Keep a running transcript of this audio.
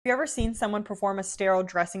you ever seen someone perform a sterile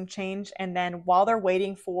dressing change and then while they're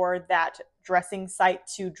waiting for that dressing site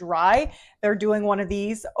to dry, they're doing one of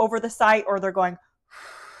these over the site or they're going,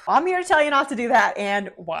 I'm here to tell you not to do that and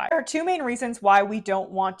why. There are two main reasons why we don't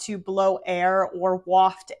want to blow air or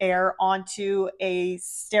waft air onto a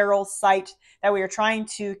sterile site that we are trying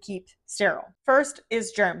to keep sterile. First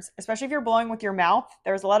is germs, especially if you're blowing with your mouth.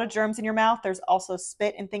 There's a lot of germs in your mouth. There's also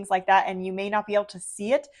spit and things like that, and you may not be able to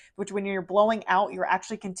see it, which when you're blowing out, you're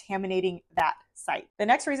actually contaminating that site. The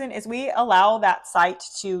next reason is we allow that site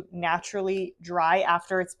to naturally dry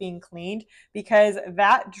after it's being cleaned because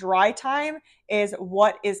that dry time is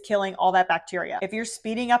what is killing all that bacteria. If you're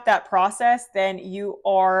speeding up that process, then you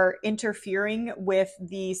are interfering with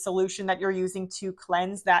the solution that you're using to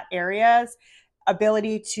cleanse that area's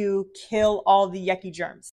ability to kill all the yucky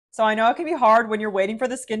germs. So I know it can be hard when you're waiting for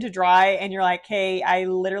the skin to dry and you're like, hey, I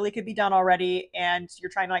literally could be done already, and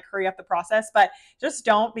you're trying to like hurry up the process, but just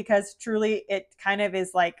don't, because truly it kind of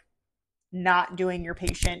is like not doing your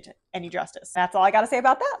patient any justice. That's all I got to say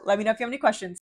about that. Let me know if you have any questions.